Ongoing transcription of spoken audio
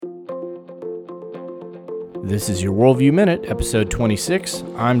This is your Worldview Minute, episode 26.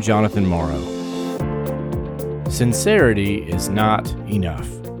 I'm Jonathan Morrow. Sincerity is not enough.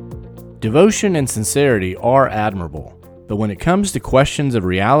 Devotion and sincerity are admirable, but when it comes to questions of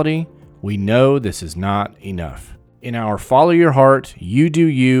reality, we know this is not enough. In our follow your heart, you do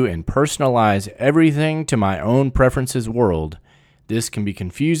you, and personalize everything to my own preferences world, this can be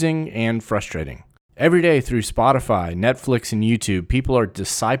confusing and frustrating. Every day through Spotify, Netflix, and YouTube, people are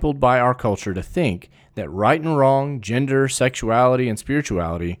discipled by our culture to think that right and wrong, gender, sexuality, and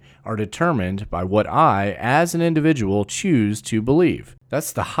spirituality are determined by what I, as an individual, choose to believe.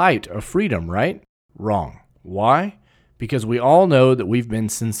 That's the height of freedom, right? Wrong. Why? Because we all know that we've been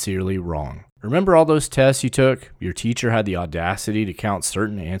sincerely wrong. Remember all those tests you took? Your teacher had the audacity to count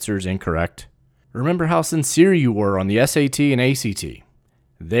certain answers incorrect. Remember how sincere you were on the SAT and ACT?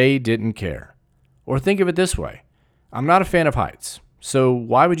 They didn't care. Or think of it this way. I'm not a fan of heights, so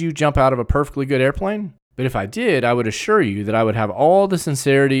why would you jump out of a perfectly good airplane? But if I did, I would assure you that I would have all the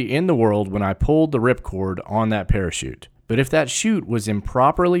sincerity in the world when I pulled the ripcord on that parachute. But if that chute was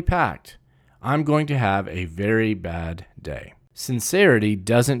improperly packed, I'm going to have a very bad day. Sincerity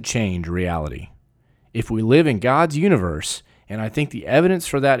doesn't change reality. If we live in God's universe, and I think the evidence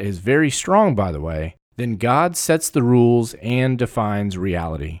for that is very strong, by the way, then God sets the rules and defines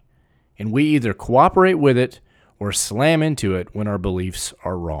reality. And we either cooperate with it or slam into it when our beliefs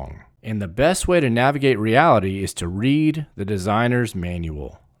are wrong. And the best way to navigate reality is to read the designer's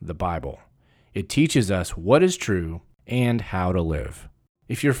manual, the Bible. It teaches us what is true and how to live.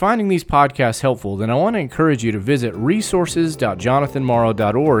 If you're finding these podcasts helpful, then I want to encourage you to visit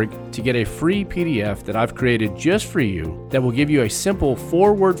resources.jonathanmorrow.org to get a free PDF that I've created just for you that will give you a simple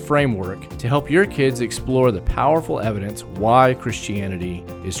 4-word framework to help your kids explore the powerful evidence why Christianity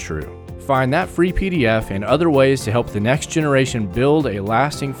is true. Find that free PDF and other ways to help the next generation build a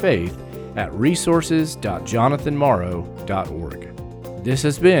lasting faith at resources.jonathanmorrow.org. This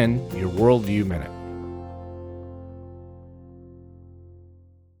has been your Worldview Minute.